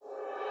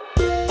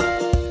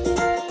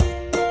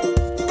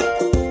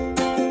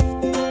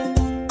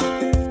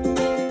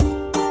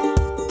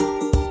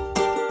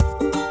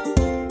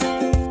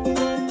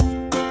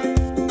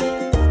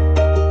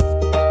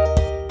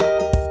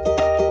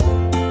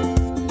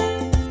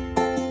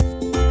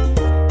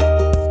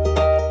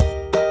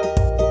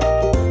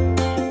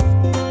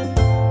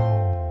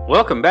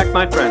Welcome back,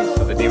 my friends,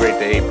 to the D-Rate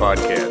the Hate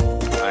podcast.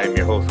 I am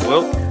your host,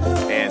 Will,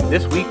 and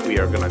this week we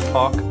are going to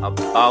talk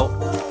about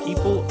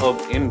people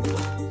of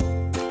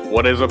influence.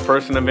 What is a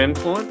person of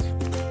influence?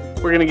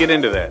 We're going to get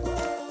into that.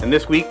 And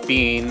this week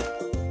being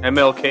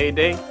MLK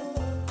Day,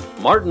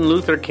 Martin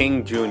Luther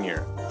King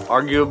Jr.,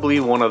 arguably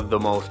one of the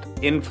most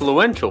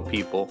influential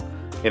people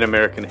in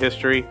American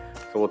history,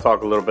 so we'll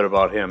talk a little bit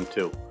about him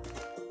too.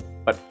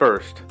 But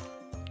first,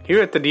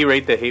 here at the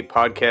D-Rate the Hate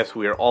podcast,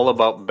 we are all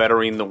about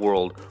bettering the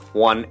world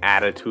one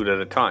attitude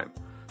at a time.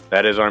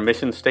 That is our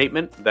mission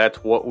statement.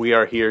 That's what we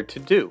are here to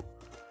do.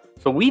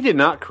 So we did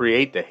not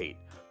create the hate,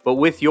 but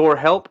with your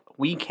help,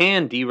 we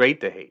can derate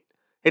the hate.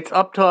 It's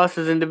up to us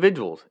as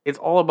individuals. It's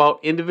all about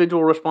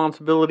individual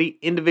responsibility,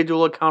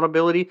 individual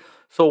accountability.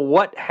 So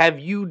what have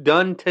you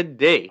done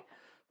today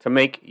to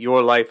make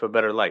your life a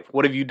better life?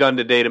 What have you done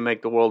today to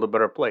make the world a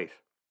better place?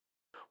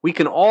 We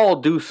can all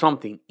do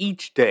something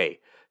each day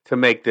to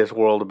make this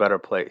world a better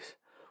place.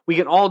 We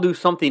can all do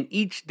something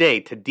each day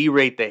to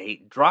derate the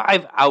hate,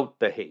 drive out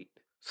the hate.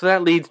 So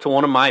that leads to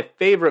one of my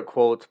favorite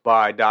quotes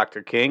by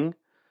Dr. King.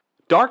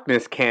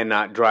 Darkness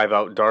cannot drive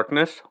out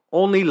darkness,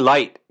 only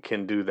light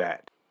can do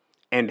that.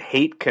 And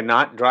hate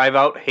cannot drive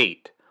out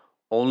hate,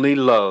 only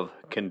love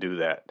can do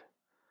that.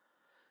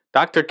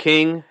 Dr.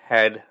 King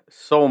had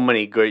so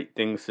many great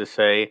things to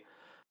say,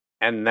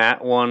 and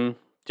that one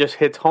just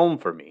hits home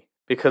for me,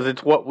 because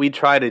it's what we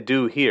try to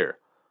do here.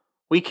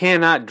 We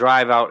cannot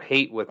drive out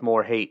hate with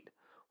more hate.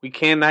 We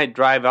cannot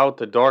drive out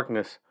the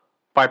darkness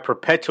by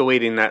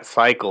perpetuating that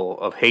cycle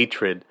of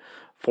hatred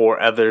for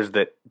others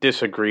that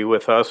disagree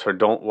with us or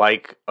don't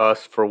like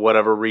us for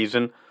whatever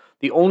reason.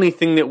 The only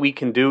thing that we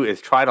can do is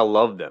try to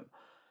love them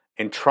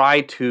and try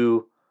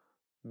to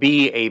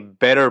be a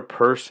better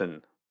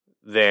person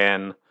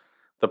than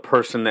the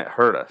person that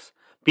hurt us.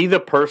 Be the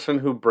person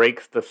who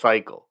breaks the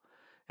cycle.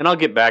 And I'll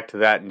get back to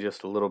that in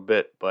just a little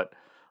bit, but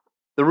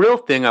the real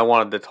thing I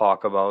wanted to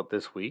talk about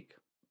this week,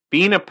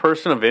 being a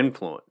person of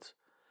influence.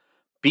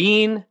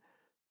 Being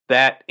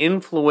that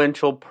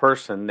influential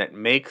person that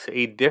makes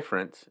a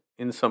difference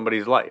in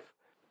somebody's life.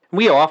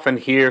 We often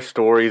hear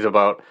stories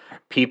about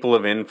people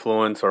of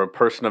influence or a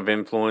person of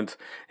influence,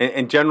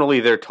 and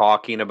generally they're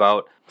talking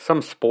about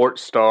some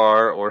sports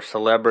star or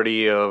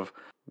celebrity of,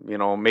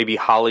 maybe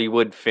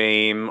Hollywood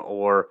fame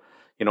or,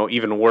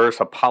 even worse,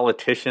 a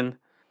politician.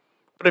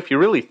 But if you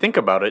really think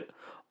about it,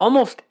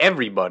 almost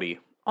everybody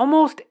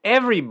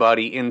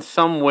in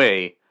some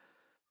way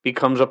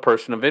becomes a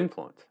person of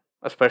influence.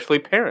 Especially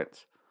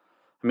parents.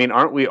 I mean,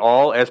 aren't we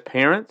all, as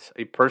parents,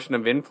 a person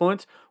of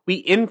influence? We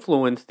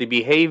influence the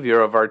behavior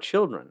of our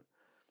children.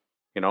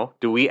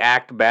 Do we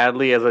act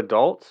badly as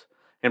adults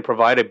and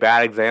provide a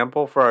bad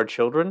example for our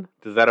children?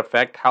 Does that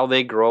affect how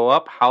they grow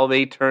up, how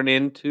they turn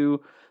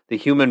into the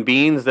human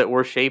beings that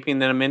we're shaping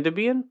them into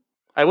being?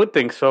 I would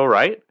think so,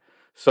 right?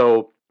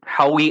 So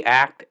how we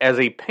act as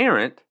a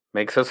parent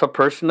makes us a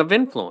person of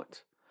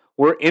influence.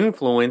 We're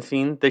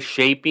influencing the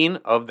shaping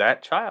of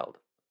that child.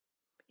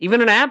 Even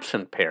an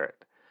absent parent.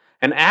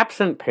 An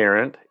absent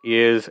parent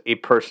is a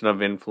person of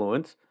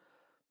influence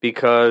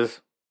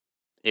because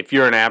if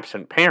you're an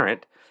absent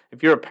parent,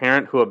 if you're a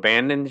parent who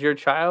abandons your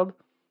child,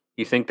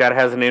 you think that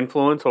has an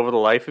influence over the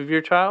life of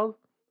your child?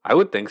 I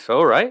would think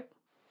so, right?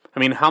 I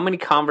mean, how many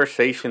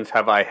conversations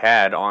have I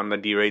had on the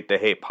D-Rate the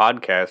Hate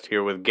podcast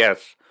here with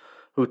guests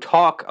who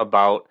talk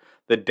about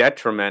the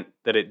detriment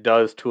that it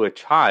does to a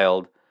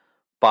child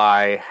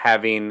by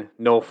having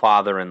no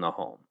father in the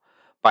home,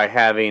 by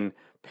having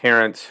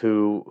parents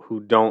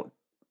who don't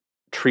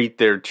treat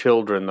their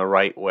children the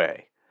right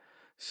way.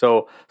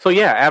 So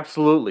yeah,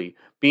 absolutely.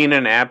 Being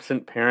an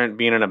absent parent,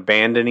 being an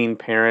abandoning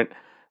parent,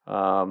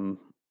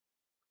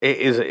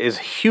 is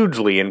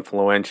hugely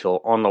influential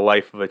on the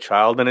life of a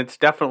child, and it's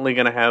definitely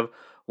going to have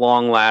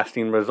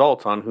long-lasting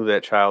results on who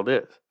that child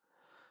is.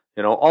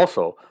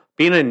 Also,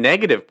 being a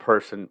negative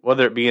person,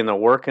 whether it be in the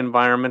work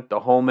environment,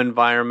 the home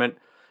environment,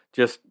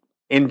 just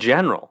in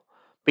general,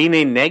 being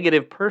a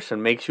negative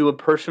person makes you a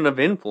person of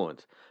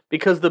influence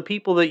because the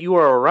people that you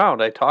are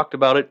around, I talked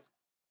about it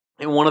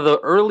in one of the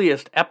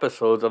earliest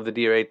episodes of the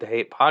D-Rate the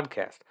Hate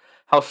podcast,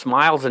 how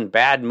smiles and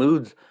bad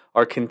moods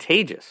are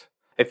contagious.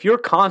 If you're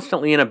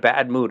constantly in a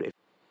bad mood,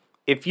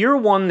 if you're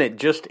one that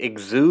just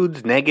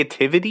exudes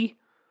negativity,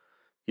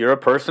 you're a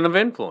person of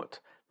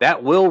influence.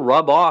 That will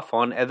rub off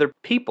on other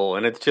people,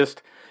 and it's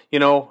just,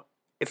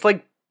 it's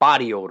like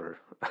body odor.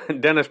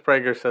 Dennis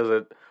Prager says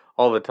it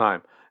all the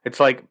time. It's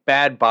like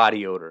bad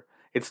body odor.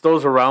 It's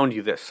those around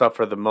you that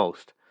suffer the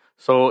most.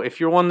 So if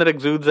you're one that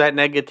exudes that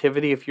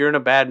negativity, if you're in a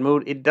bad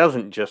mood, it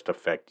doesn't just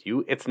affect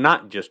you. It's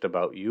not just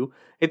about you.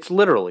 It's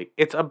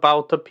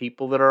about the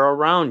people that are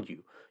around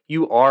you.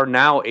 You are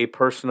now a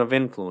person of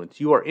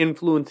influence. You are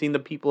influencing the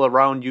people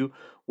around you.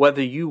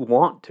 Whether you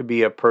want to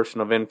be a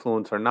person of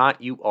influence or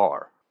not, you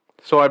are.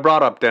 So I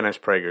brought up Dennis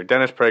Prager.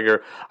 Dennis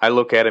Prager, I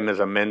look at him as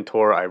a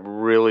mentor. I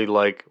really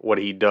like what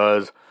he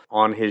does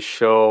on his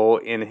show,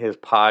 in his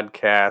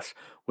podcast,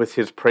 with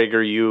his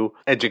PragerU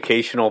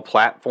educational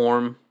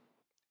platform.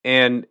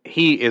 And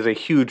he is a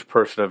huge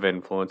person of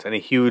influence and a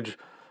huge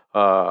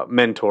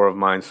mentor of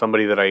mine,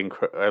 somebody that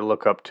I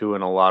look up to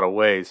in a lot of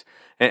ways.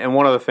 And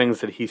one of the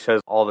things that he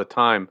says all the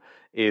time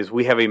is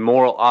we have a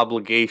moral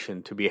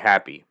obligation to be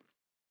happy.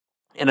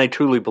 And I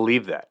truly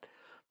believe that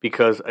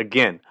because,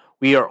 again,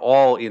 we are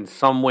all in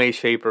some way,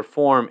 shape, or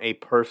form a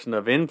person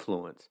of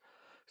influence.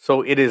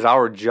 So it is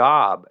our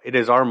job, it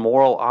is our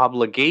moral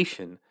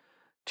obligation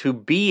to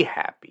be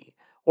happy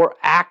or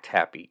act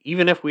happy.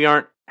 Even if we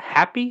aren't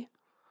happy,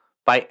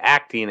 by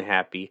acting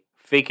happy,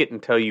 fake it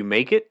until you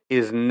make it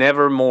is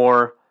never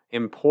more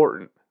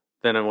important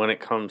than when it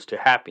comes to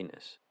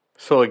happiness.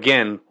 So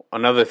again,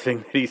 another thing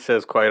that he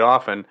says quite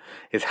often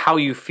is how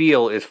you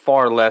feel is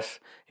far less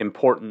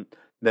important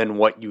than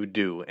what you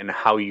do and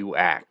how you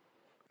act.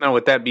 Now,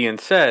 with that being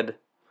said,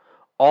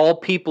 all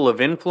people of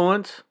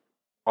influence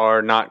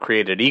are not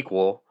created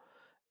equal.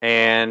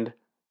 And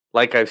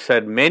like I've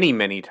said many,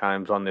 many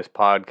times on this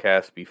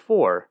podcast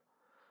before,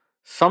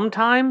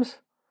 sometimes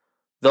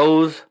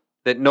those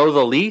that know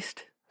the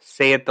least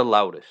say it the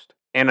loudest.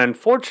 And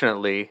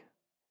unfortunately,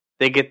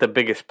 they get the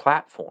biggest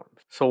platforms.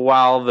 So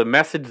while the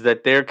message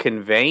that they're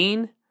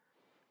conveying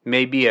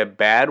may be a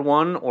bad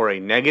one or a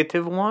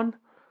negative one,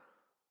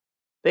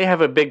 they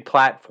have a big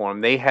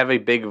platform, they have a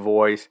big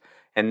voice,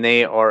 and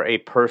they are a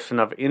person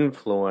of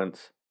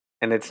influence,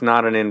 and it's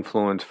not an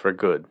influence for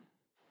good.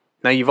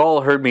 Now, you've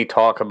all heard me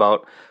talk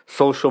about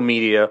social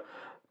media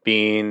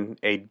being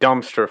a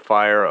dumpster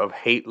fire of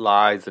hate,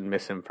 lies, and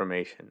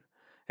misinformation.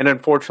 And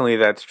unfortunately,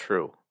 that's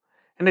true.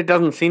 And it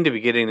doesn't seem to be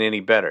getting any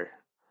better.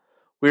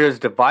 We're as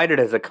divided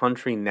as a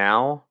country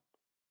now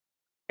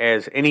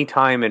as any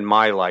time in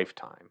my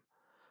lifetime.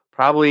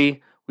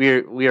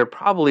 We are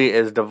probably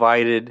as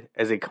divided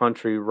as a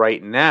country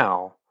right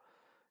now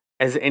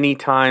as any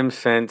time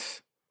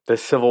since the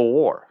Civil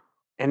War.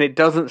 And it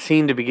doesn't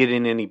seem to be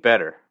getting any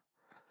better.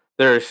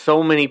 There are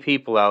so many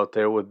people out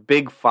there with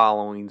big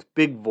followings,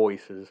 big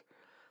voices,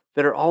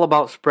 that are all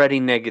about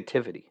spreading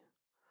negativity.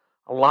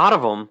 A lot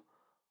of them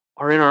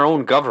are in our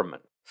own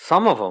government.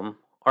 Some of them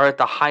are at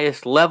the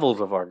highest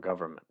levels of our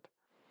government.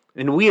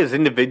 And we as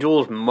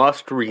individuals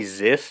must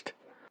resist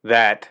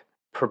that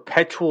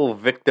perpetual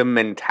victim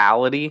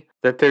mentality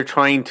that they're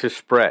trying to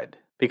spread.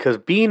 Because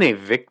being a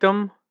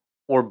victim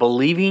or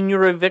believing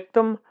you're a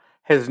victim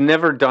has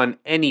never done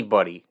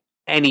anybody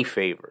any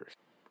favors.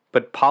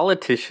 But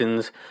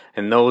politicians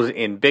and those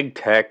in big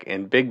tech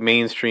and big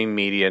mainstream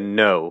media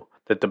know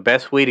that the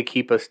best way to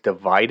keep us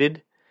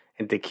divided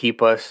and to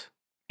keep us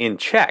in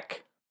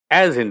check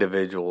as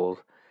individuals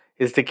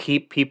is to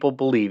keep people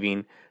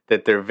believing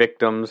that they're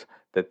victims,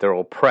 that they're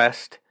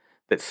oppressed,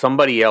 that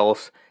somebody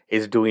else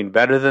is doing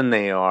better than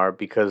they are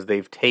because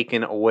they've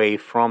taken away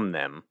from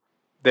them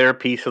their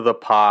piece of the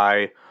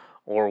pie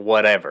or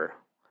whatever.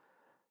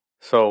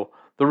 So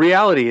the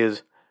reality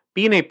is,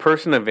 being a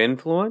person of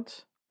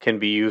influence can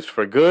be used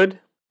for good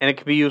and it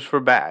can be used for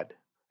bad.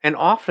 And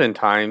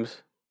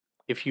oftentimes,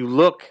 if you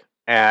look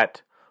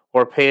at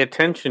or pay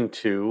attention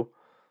to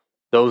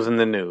those in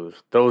the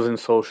news, those in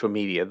social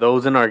media,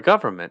 those in our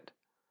government,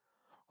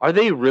 are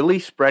they really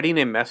spreading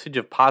a message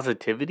of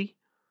positivity?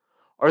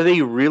 Are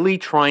they really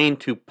trying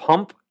to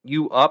pump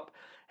you up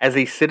as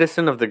a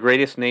citizen of the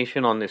greatest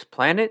nation on this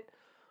planet?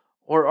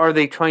 Or are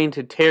they trying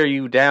to tear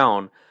you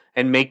down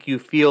and make you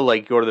feel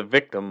like you're the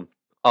victim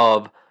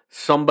of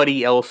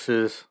somebody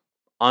else's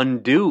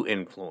undue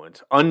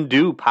influence,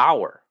 undue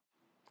power?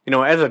 You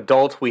know, as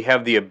adults, we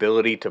have the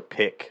ability to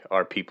pick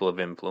our people of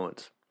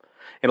influence.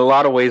 In a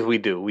lot of ways we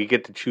do. We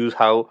get to choose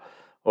how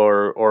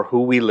or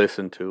who we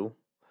listen to.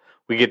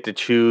 We get to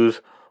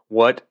choose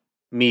what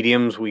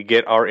mediums we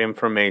get our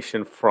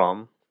information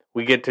from.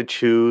 We get to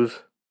choose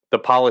the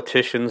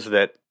politicians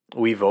that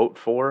we vote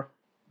for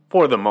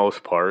the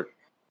most part.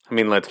 I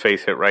mean, let's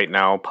face it, right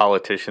now,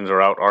 politicians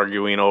are out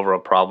arguing over a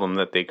problem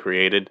that they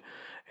created,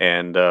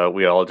 and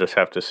we all just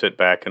have to sit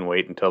back and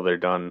wait until they're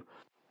done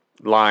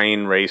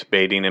lying, race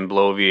baiting, and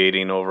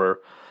bloviating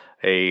over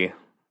a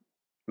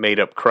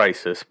made-up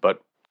crisis,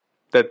 but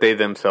that they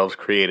themselves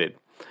created.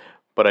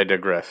 But I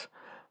digress.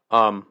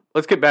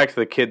 Let's get back to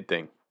the kid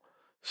thing.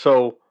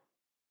 So,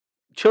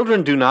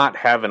 children do not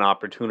have an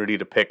opportunity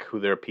to pick who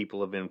their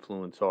people of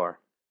influence are.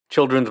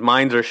 Children's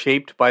minds are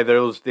shaped by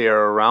those they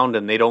are around,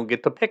 and they don't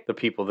get to pick the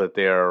people that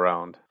they are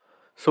around.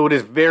 So it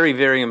is very,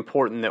 very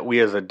important that we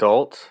as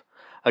adults,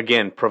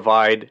 again,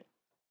 provide,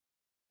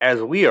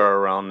 as we are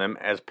around them,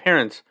 as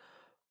parents,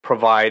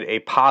 provide a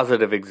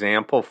positive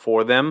example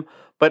for them,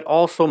 but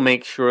also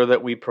make sure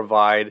that we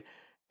provide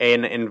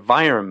an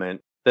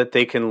environment that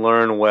they can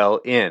learn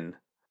well in.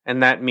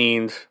 And that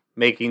means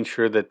making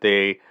sure that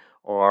they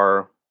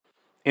are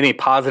in a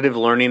positive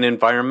learning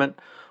environment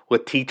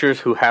with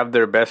teachers who have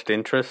their best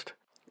interest,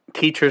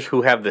 teachers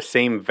who have the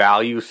same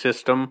value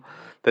system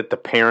that the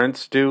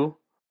parents do,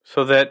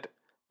 so that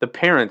the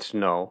parents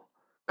know,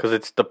 because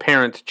it's the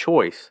parents'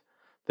 choice,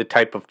 the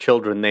type of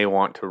children they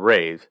want to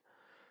raise.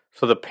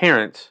 So the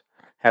parents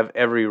have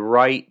every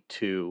right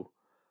to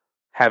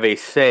have a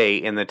say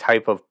in the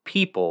type of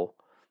people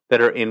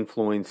that are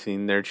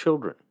influencing their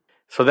children.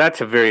 So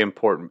that's a very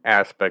important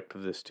aspect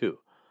of this too.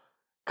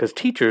 Because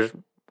teachers,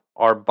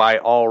 are by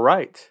all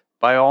rights,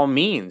 by all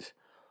means,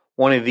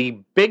 one of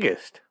the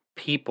biggest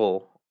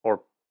people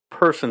or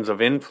persons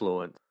of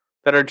influence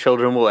that our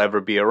children will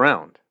ever be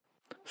around.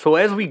 So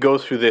as we go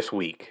through this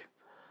week,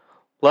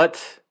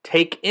 let's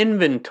take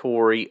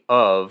inventory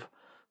of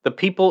the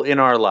people in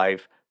our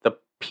life, the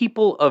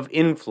people of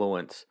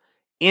influence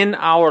in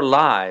our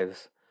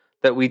lives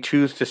that we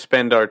choose to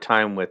spend our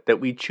time with, that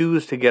we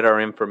choose to get our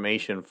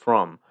information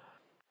from,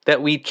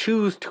 that we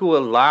choose to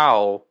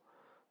allow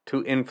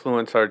to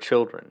influence our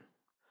children.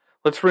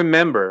 Let's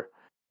remember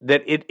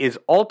that it is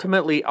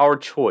ultimately our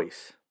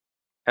choice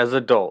as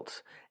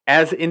adults,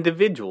 as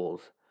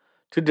individuals,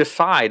 to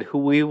decide who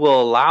we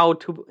will allow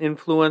to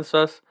influence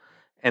us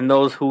and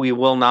those who we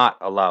will not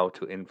allow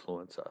to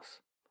influence us.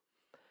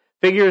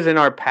 Figures in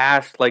our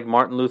past like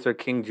Martin Luther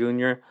King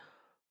Jr.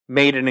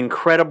 made an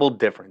incredible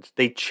difference.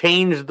 They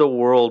changed the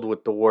world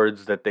with the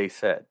words that they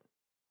said.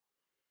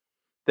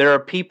 There are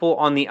people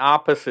on the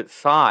opposite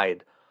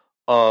side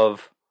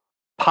of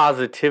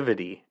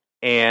positivity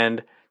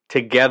and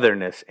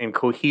togetherness and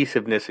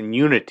cohesiveness and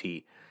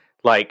unity,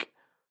 like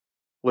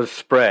was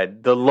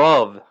spread, the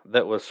love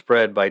that was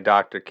spread by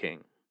Dr.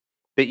 King,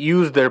 that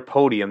used their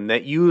podium,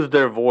 that used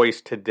their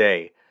voice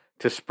today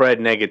to spread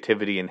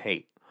negativity and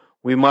hate.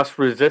 We must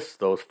resist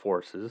those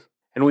forces,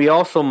 and we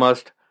also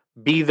must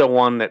be the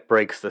one that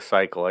breaks the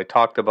cycle. I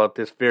talked about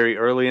this very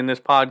early in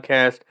this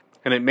podcast,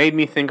 and it made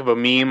me think of a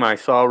meme I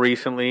saw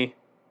recently.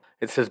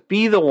 It says,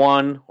 be the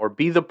one or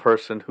be the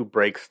person who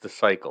breaks the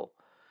cycle.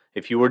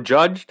 If you were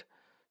judged,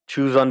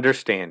 choose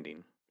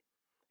understanding.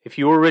 If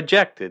you were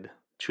rejected,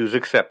 choose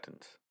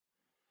acceptance.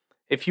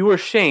 If you were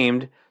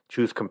shamed,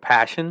 choose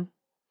compassion.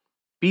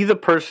 Be the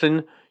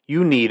person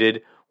you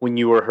needed when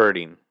you were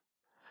hurting,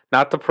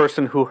 not the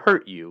person who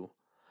hurt you.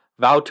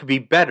 Vow to be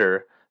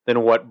better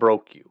than what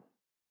broke you.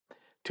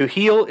 To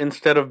heal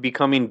instead of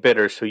becoming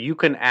bitter so you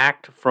can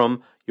act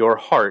from your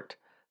heart,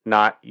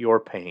 not your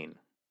pain.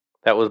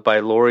 That was by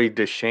Lori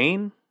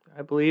Deschane,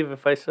 I believe,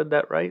 if I said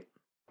that right.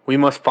 We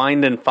must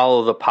find and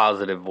follow the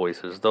positive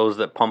voices, those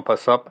that pump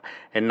us up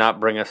and not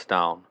bring us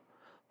down,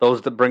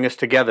 those that bring us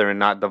together and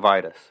not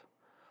divide us,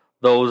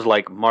 those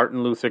like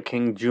Martin Luther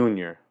King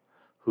Jr.,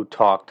 who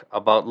talked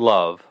about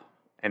love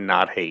and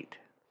not hate.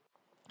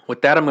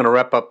 With that, I'm going to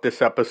wrap up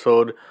this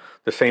episode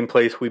the same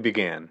place we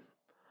began.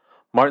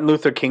 Martin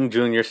Luther King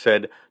Jr.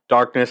 said,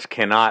 darkness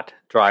cannot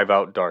drive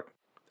out darkness.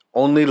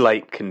 Only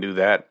light can do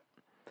that.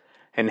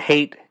 And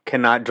hate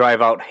cannot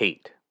drive out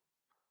hate.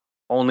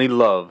 Only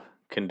love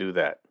can do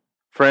that.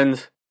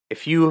 Friends,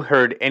 if you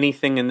heard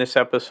anything in this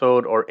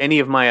episode or any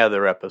of my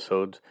other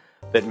episodes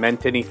that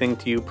meant anything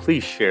to you,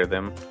 please share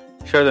them.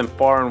 Share them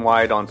far and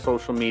wide on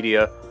social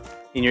media,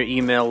 in your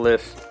email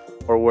list,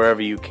 or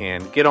wherever you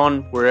can. Get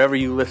on wherever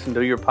you listen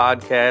to your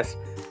podcast.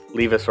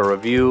 Leave us a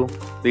review.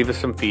 Leave us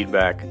some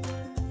feedback.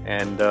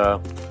 And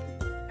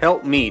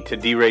help me to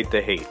derate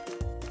the hate.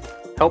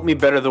 Help me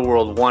better the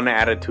world one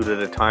attitude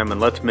at a time,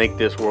 and let's make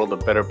this world a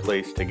better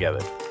place together.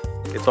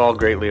 It's all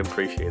greatly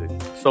appreciated.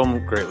 So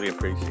greatly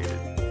appreciated.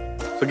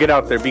 So get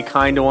out there, be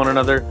kind to one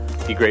another,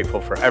 be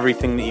grateful for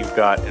everything that you've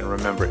got, and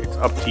remember, it's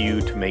up to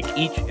you to make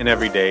each and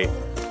every day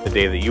the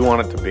day that you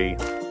want it to be.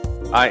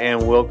 I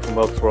am Wilk from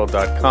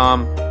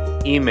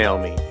WilksWorld.com. Email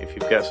me if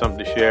you've got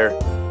something to share,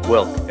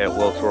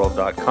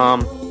 wilk@wilksworld.com.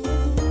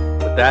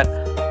 With that,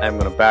 I'm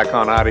going to back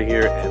on out of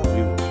here, and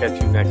we will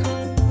catch you next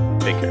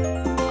week. Take care.